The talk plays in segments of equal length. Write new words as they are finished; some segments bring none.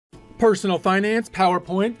Personal finance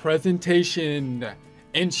PowerPoint presentation.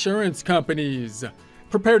 Insurance companies.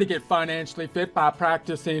 Prepare to get financially fit by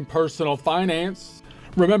practicing personal finance.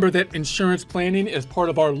 Remember that insurance planning is part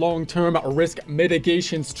of our long-term risk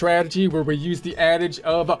mitigation strategy, where we use the adage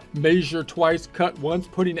of measure twice, cut once,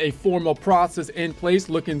 putting a formal process in place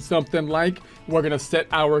looking something like we're going to set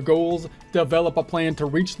our goals, develop a plan to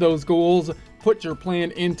reach those goals, put your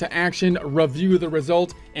plan into action, review the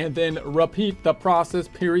results, and then repeat the process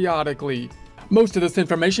periodically. Most of this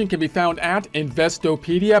information can be found at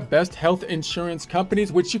Investopedia, Best Health Insurance Companies,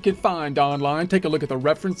 which you can find online. Take a look at the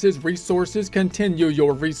references, resources, continue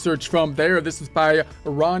your research from there. This is by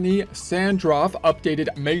Ronnie Sandroff,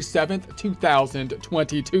 updated May 7th,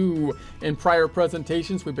 2022. In prior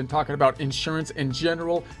presentations, we've been talking about insurance in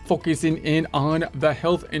general, focusing in on the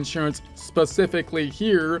health insurance specifically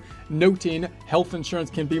here, noting health insurance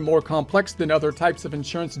can be more complex than other types of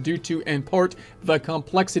insurance due to, in part, the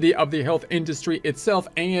complexity of the health industry itself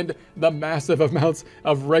and the massive amounts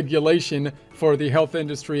of regulation for the health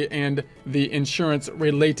industry and the insurance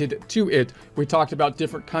related to it. We talked about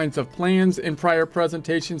different kinds of plans in prior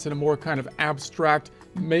presentations in a more kind of abstract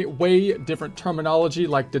way, different terminology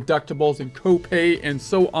like deductibles and copay and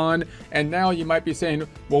so on. And now you might be saying,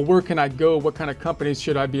 well, where can I go? What kind of companies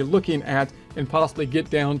should I be looking at? And possibly get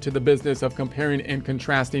down to the business of comparing and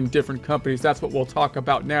contrasting different companies. That's what we'll talk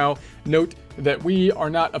about now. Note that we are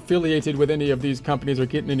not affiliated with any of these companies or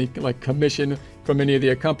getting any commission from any of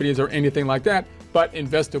the companies or anything like that, but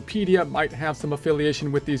Investopedia might have some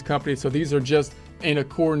affiliation with these companies. So these are just in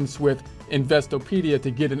accordance with Investopedia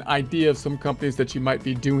to get an idea of some companies that you might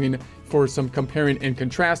be doing for some comparing and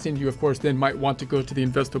contrasting. You, of course, then might want to go to the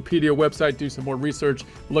Investopedia website, do some more research,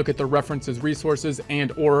 look at the references, resources,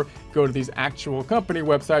 and or go to these actual company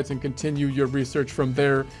websites and continue your research from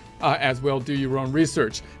there as well. Do your own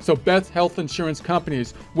research. So best health insurance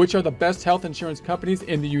companies. Which are the best health insurance companies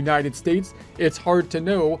in the United States? It's hard to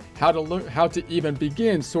know how to even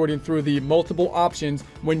begin sorting through the multiple options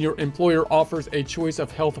when your employer offers a choice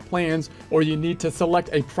of health plans or you need to select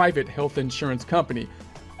a private health insurance company.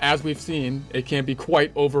 As we've seen, it can be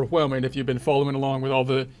quite overwhelming if you've been following along with all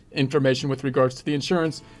the information with regards to the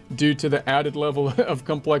insurance due to the added level of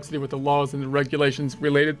complexity with the laws and the regulations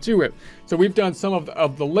related to it. So we've done some of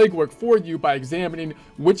the legwork for you by examining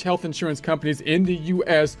which health insurance companies in the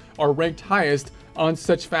U.S. are ranked highest on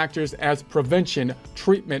such factors as prevention,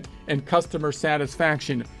 treatment, and customer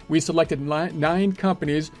satisfaction. We selected 9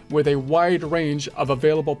 companies with a wide range of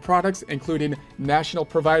available products, including national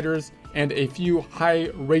providers and a few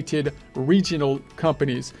high-rated regional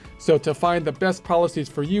companies. So to find the best policies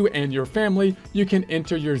for you and your family, you can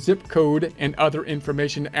enter your zip code and other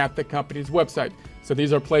information at the company's website. So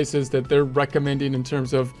these are places that they're recommending in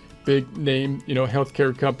terms of big name,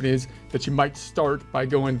 healthcare companies that you might start by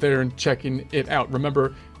going there and checking it out.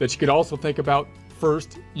 Remember that you could also think about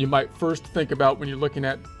you might first think about when you're looking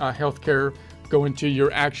at healthcare, going to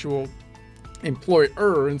your actual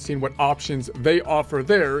employer and seeing what options they offer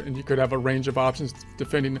there. And you could have a range of options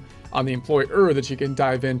depending on the employer that you can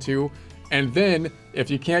dive into. And then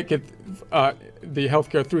if you can't get the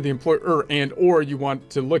healthcare through the employer and or you want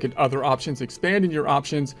to look at other options, expanding your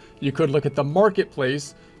options, you could look at the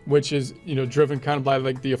marketplace, which is driven kind of by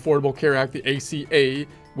like the Affordable Care Act, the ACA,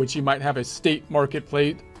 which you might have a state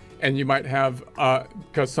marketplace, and you might have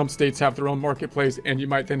because some states have their own marketplace, and you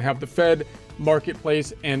might then have the Fed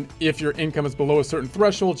marketplace. And if your income is below a certain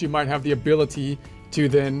threshold, you might have the ability to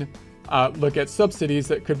then look at subsidies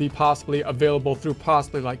that could be possibly available through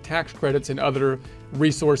possibly like tax credits and other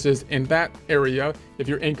resources in that area. If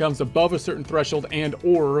your income's above a certain threshold and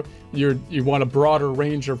or you want a broader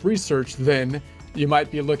range of research, then you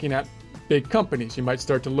might be looking at big companies. You might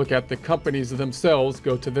start to look at the companies themselves,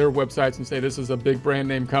 go to their websites and say, this is a big brand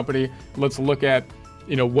name company. Let's look at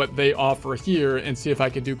what they offer here and see if I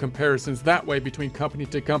could do comparisons that way between company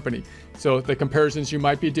to company. So the comparisons you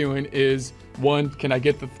might be doing is, one, can I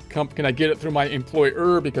get it through my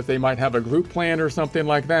employer because they might have a group plan or something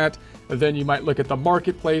like that. Then you might look at the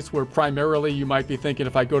marketplace, where primarily you might be thinking,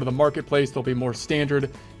 if I go to the marketplace, there'll be more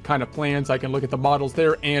standard kind of plans. I can look at the models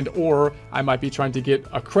there, and or I might be trying to get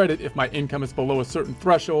a credit if my income is below a certain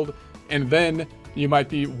threshold. And then you might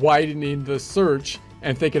be widening the search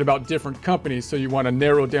and thinking about different companies. So you want to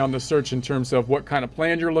narrow down the search in terms of what kind of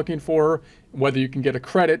plan you're looking for, whether you can get a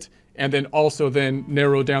credit, and then also then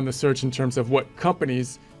narrow down the search in terms of what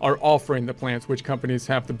companies are offering the plans, which companies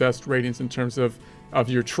have the best ratings in terms of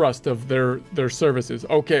your trust of their services.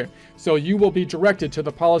 Okay, so you will be directed to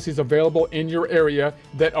the policies available in your area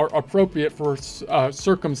that are appropriate for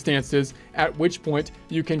circumstances, at which point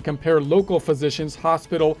you can compare local physicians,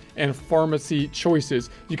 hospital, and pharmacy choices.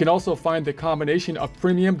 You can also find the combination of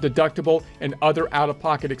premium, deductible, and other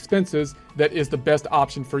out-of-pocket expenses that is the best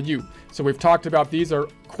option for you. So we've talked about these are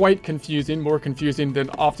quite confusing, more confusing than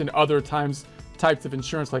often other types of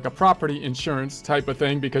insurance, like a property insurance type of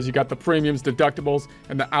thing, because you got the premiums, deductibles,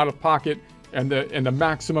 and the out-of-pocket and the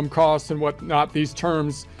maximum costs and whatnot. These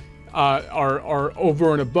terms are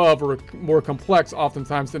over and above or more complex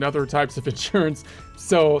oftentimes than other types of insurance.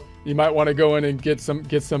 So you might want to go in and get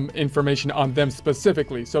some information on them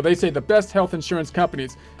specifically. So they say the best health insurance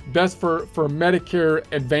companies, best for Medicare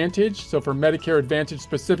Advantage. So for Medicare Advantage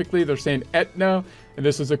specifically, they're saying Aetna, and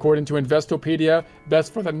this is according to Investopedia.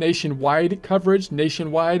 Best for the nationwide coverage,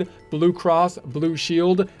 nationwide, Blue Cross, Blue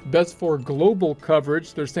Shield. Best for global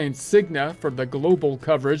coverage, they're saying Cigna for the global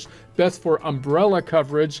coverage. Best for umbrella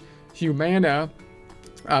coverage, Humana.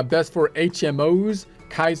 Best for HMOs,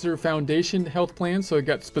 Kaiser Foundation health plan. So we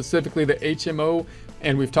got specifically the HMO,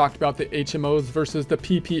 and we've talked about the HMOs versus the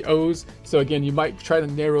PPOs. So again, you might try to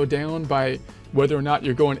narrow down by whether or not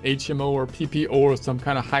you're going HMO or PPO or some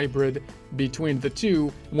kind of hybrid between the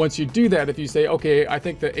two. Once you do that, if you say, okay, I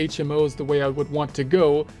think the HMO is the way I would want to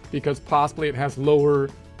go because possibly it has lower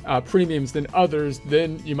premiums than others,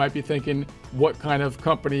 then you might be thinking what kind of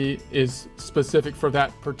company is specific for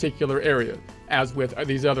that particular area, as with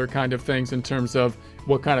these other kind of things in terms of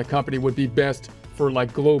what kind of company would be best for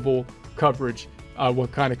like global coverage,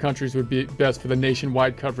 what kind of countries would be best for the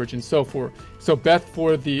nationwide coverage, and so forth. So best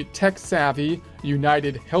for the tech-savvy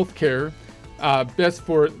United Healthcare, best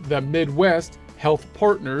for the Midwest Health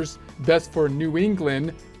Partners, best for New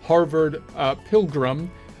England Harvard Pilgrim,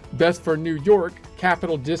 best for New York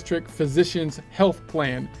Capital District Physicians Health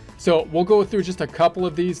Plan. So we'll go through just a couple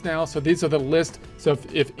of these now. So these are the list. So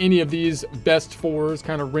if any of these best fours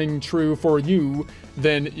kind of ring true for you,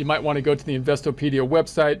 then you might want to go to the Investopedia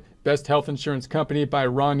website, Best Health Insurance Company by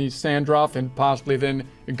Ronnie Sandroff, and possibly then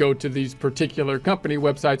go to these particular company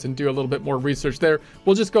websites and do a little bit more research there.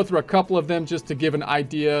 We'll just go through a couple of them just to give an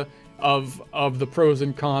idea of the pros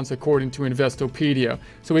and cons according to Investopedia.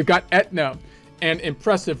 So we've got Aetna. An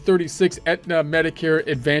impressive 36 Aetna Medicare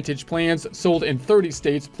Advantage plans sold in 30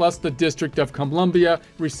 states plus the District of Columbia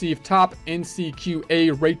received top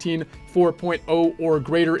NCQA rating 4.0 or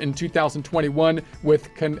greater in 2021, with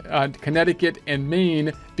Connecticut and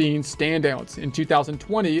Maine being standouts. In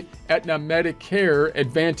 2020, Aetna Medicare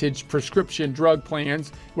Advantage prescription drug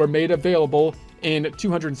plans were made available in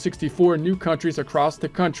 264 new countries across the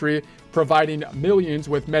country, providing millions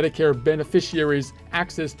with Medicare beneficiaries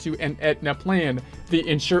access to an Aetna plan. The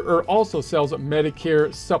insurer also sells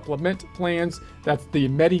Medicare supplement plans, that's the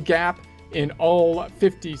Medigap, in all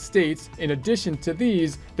 50 states. In addition to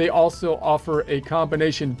these, they also offer a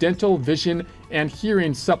combination dental, vision, and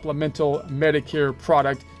hearing supplemental Medicare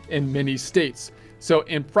product in many states. So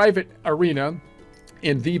in the private arena,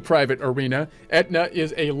 Aetna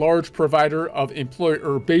is a large provider of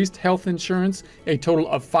employer-based health insurance. A total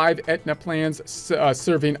of 5 Aetna plans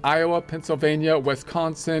serving Iowa, Pennsylvania,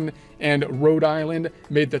 Wisconsin, and Rhode Island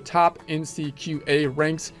made the top NCQA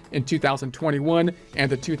ranks in 2021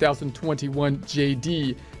 and the 2021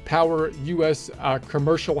 JD Power U.S.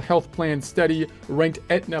 Commercial Health Plan Study ranked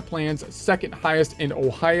Aetna plans second highest in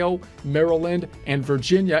Ohio, Maryland, and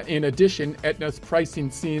Virginia. In addition, Aetna's pricing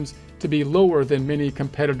seems to be lower than many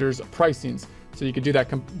competitors' pricings. So you can do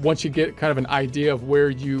that once you get kind of an idea of where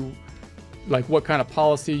you, like what kind of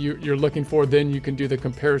policy you're looking for, then you can do the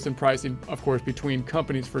comparison pricing, of course, between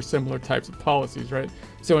companies for similar types of policies, right?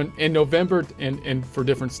 So in November, and for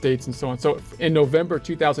different states and so on. So in November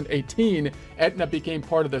 2018, Aetna became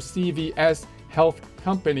part of the CVS Health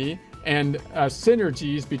Company, and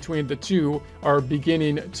synergies between the two are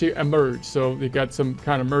beginning to emerge. So they got some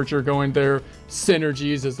kind of merger going there.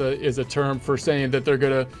 Synergies is a term for saying that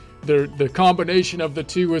the combination of the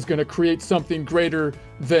two is going to create something greater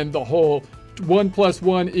than the whole. 1 +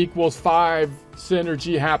 1 = 5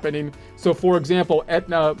 synergy happening. So for example,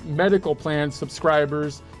 Aetna medical plan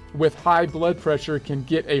subscribers with high blood pressure can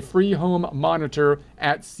get a free home monitor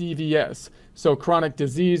at CVS. So chronic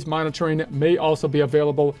disease monitoring may also be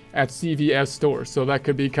available at CVS stores. So that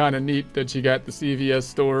could be kind of neat that you got the CVS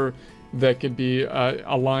store that could be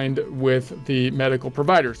aligned with the medical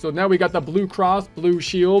provider. So now we got the Blue Cross Blue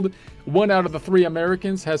Shield. 1 out of the 3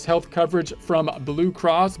 Americans has health coverage from Blue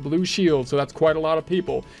Cross Blue Shield. So that's quite a lot of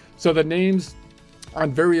people. So the names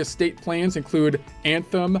on various state plans include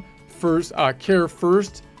Anthem, Care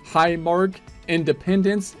First, Highmark,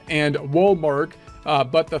 Independence, and Walmart.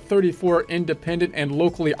 But the 34 independent and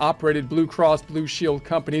locally operated Blue Cross Blue Shield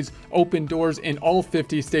companies open doors in all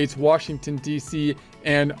 50 states, Washington, D.C.,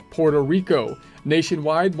 and Puerto Rico.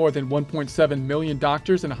 Nationwide, more than 1.7 million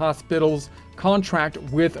doctors and hospitals contract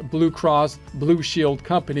with Blue Cross Blue Shield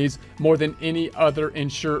companies, more than any other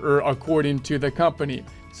insurer, according to the company.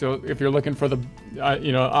 So if you're looking for the,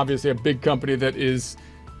 obviously a big company that is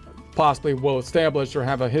possibly well established or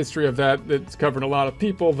have a history of that's covering a lot of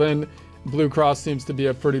people, then Blue Cross seems to be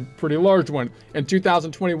a pretty large one. In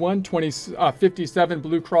 2021, 57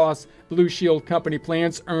 Blue Cross Blue Shield company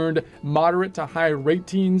plans earned moderate to high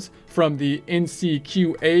ratings from the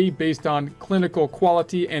NCQA based on clinical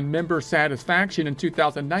quality and member satisfaction. In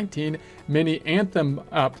 2019, many Anthem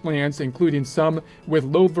plans, including some with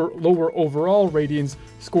lower overall ratings,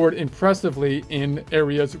 scored impressively in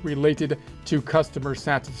areas related to customer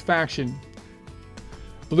satisfaction.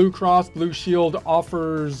 Blue Cross Blue Shield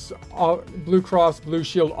offers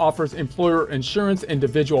employer insurance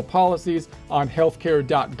individual policies on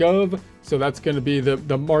healthcare.gov. So that's going to be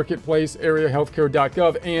the marketplace area,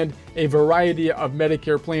 healthcare.gov, and a variety of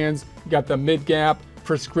Medicare plans. You got the mid-gap,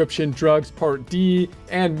 prescription drugs Part D,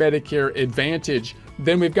 and Medicare Advantage.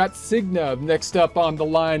 Then we've got Cigna next up on the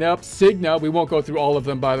lineup. Cigna, we won't go through all of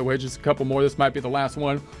them, by the way, just a couple more. This might be the last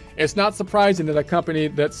one. It's not surprising that a company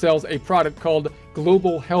that sells a product called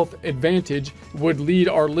Global Health Advantage would lead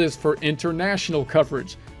our list for international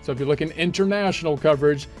coverage. So if you're looking international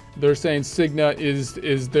coverage, they're saying Cigna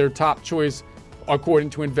is their top choice according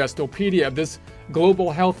to Investopedia. This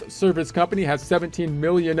global health service company has 17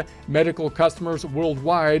 million medical customers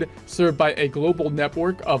worldwide, served by a global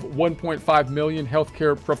network of 1.5 million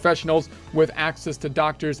healthcare professionals with access to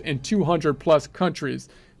doctors in 200 plus countries.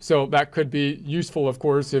 So that could be useful, of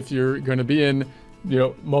course, if you're going to be in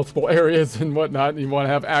multiple areas and whatnot, and you want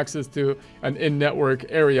to have access to an in-network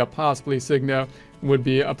area. Possibly Cigna would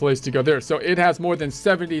be a place to go there. So it has more than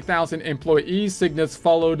 70,000 employees. Cigna's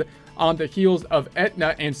followed on the heels of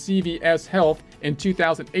Aetna and CVS Health in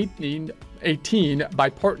 2018 by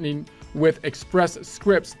partnering with Express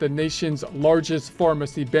Scripts, the nation's largest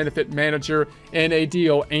pharmacy benefit manager, in a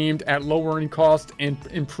deal aimed at lowering costs and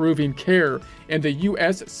improving care. In the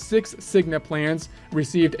U.S., 6 Cigna plans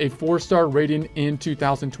received a 4-star rating in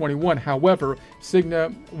 2021. However,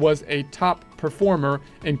 Cigna was a top performer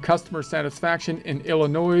in customer satisfaction in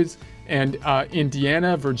Illinois and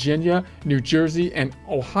Indiana, Virginia, New Jersey, and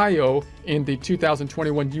Ohio in the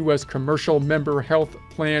 2021 U.S. Commercial Member Health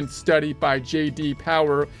Plan study by J.D.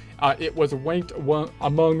 Power. It was ranked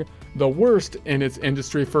among the worst in its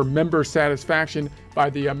industry for member satisfaction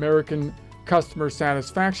by the American Customer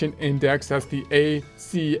Satisfaction Index, that's the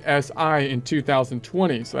ACSI, in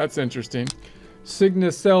 2020. So that's interesting.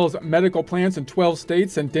 Cigna sells medical plans in 12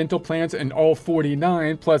 states and dental plans in all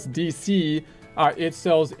 49, plus DC. It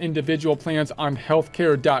sells individual plans on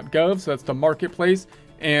healthcare.gov, so that's the marketplace,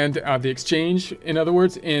 and the exchange, in other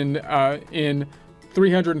words, in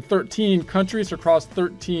 313 countries across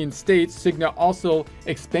 13 states. Cigna also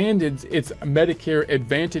expanded its Medicare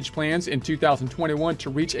Advantage plans in 2021 to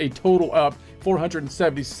reach a total of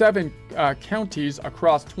 477 counties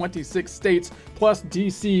across 26 states, plus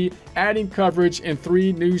DC, adding coverage in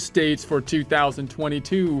 3 new states for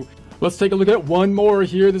 2022. Let's take a look at one more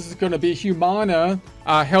here. This is going to be Humana.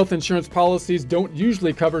 Health insurance policies don't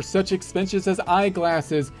usually cover such expenses as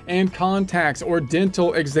eyeglasses and contacts or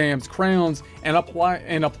dental exams, crowns, and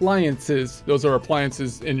appliances. Those are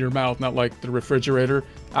appliances in your mouth, not like the refrigerator.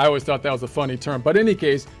 I always thought that was a funny term. But in any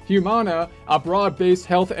case, Humana, a broad-based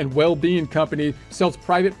health and well-being company, sells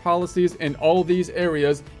private policies in all these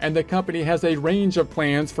areas, and the company has a range of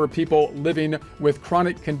plans for people living with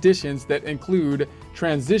chronic conditions that include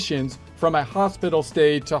transitions from a hospital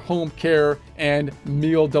stay to home care and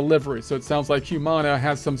meal delivery. So it sounds like Humana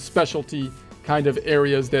has some specialty kind of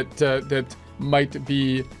areas that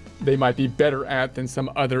they might be better at than some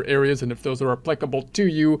other areas, and if those are applicable to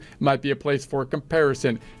you, might be a place for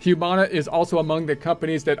comparison. Humana is also among the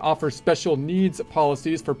companies that offer special needs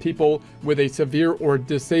policies for people with a severe or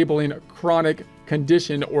disabling chronic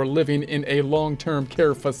condition or living in a long-term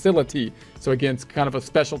care facility. So again, it's kind of a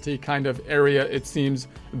specialty kind of area, it seems,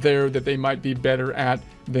 there that they might be better at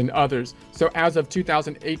than others. So as of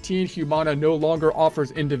 2018, Humana no longer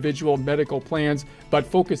offers individual medical plans, but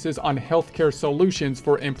focuses on healthcare solutions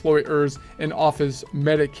for employers and offers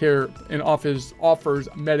Medicare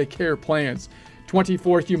plans.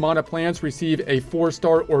 24 Humana plans receive a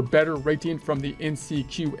 4-star or better rating from the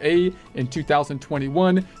NCQA in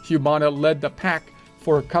 2021. Humana led the pack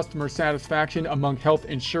for customer satisfaction among health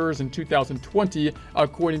insurers in 2020,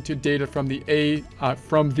 according to data from the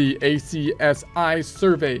ACSI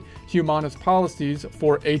survey. Humana's policies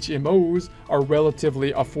for HMOs are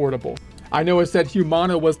relatively affordable. I know I said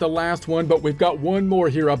Humana was the last one, but we've got one more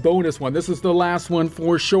here, a bonus one. This is the last one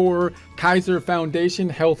for sure. Kaiser Foundation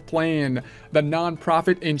Health Plan. The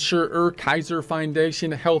nonprofit insurer Kaiser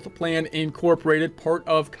Foundation Health Plan Incorporated, part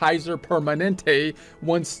of Kaiser Permanente,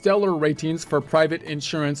 won stellar ratings for private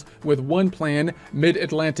insurance, with one plan,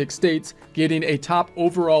 Mid-Atlantic States, getting a top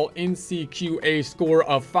overall NCQA score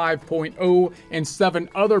of 5.0, and 7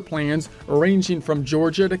 other plans ranging from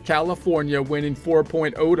Georgia to California winning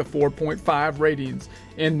 4.0 to 4.5 ratings.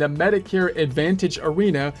 In the Medicare Advantage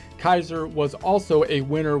arena, Kaiser was also a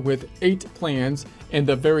winner with 8 plans in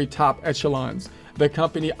the very top echelons. The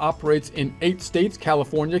company operates in 8 states: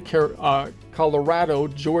 California, Colorado,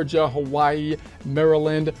 Georgia, Hawaii,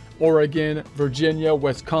 Maryland, Oregon, Virginia,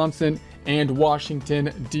 Wisconsin, and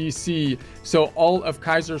Washington, D.C. So all of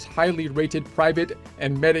Kaiser's highly rated private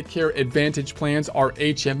and Medicare Advantage plans are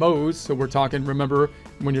HMOs. So we're talking, remember,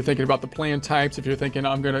 when you're thinking about the plan types, if you're thinking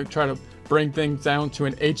I'm going to try to bring things down to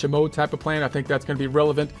an HMO type of plan, I think that's going to be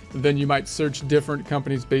relevant. Then you might search different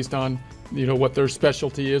companies based on, you know, what their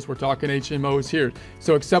specialty is. We're talking HMOs here.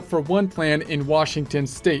 So except for one plan in Washington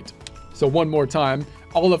state. So one more time,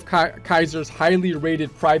 all of Kaiser's highly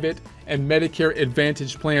rated private and Medicare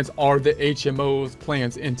Advantage plans are the HMOs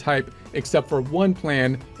plans in type, except for one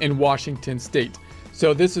plan in Washington state.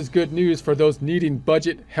 So this is good news for those needing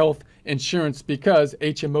budget health insurance, because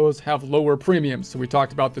HMOs have lower premiums. So we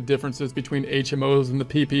talked about the differences between HMOs and the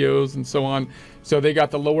PPOs and so on. So they got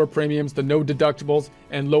the lower premiums, the no deductibles,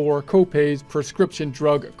 and lower copays, prescription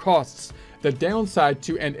drug costs. The downside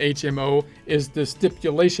to an HMO is the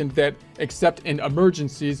stipulation that, except in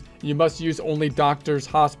emergencies, you must use only doctors,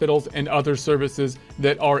 hospitals, and other services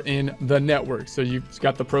that are in the network. So you've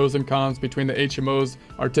got the pros and cons between the HMOs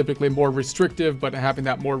are typically more restrictive, but having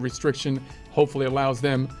that more restriction hopefully allows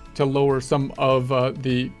them to lower some of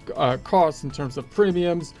the costs in terms of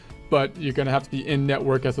premiums. But you're going to have to be in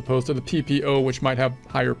network as opposed to the PPO, which might have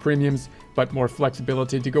higher premiums, but more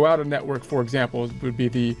flexibility to go out of network, for example, would be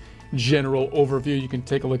the general overview. You can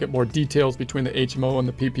take a look at more details between the HMO and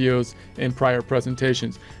the PPOs in prior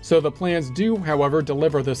presentations. So the plans do, however,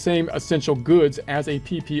 deliver the same essential goods as a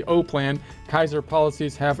PPO plan. Kaiser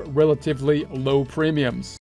policies have relatively low premiums.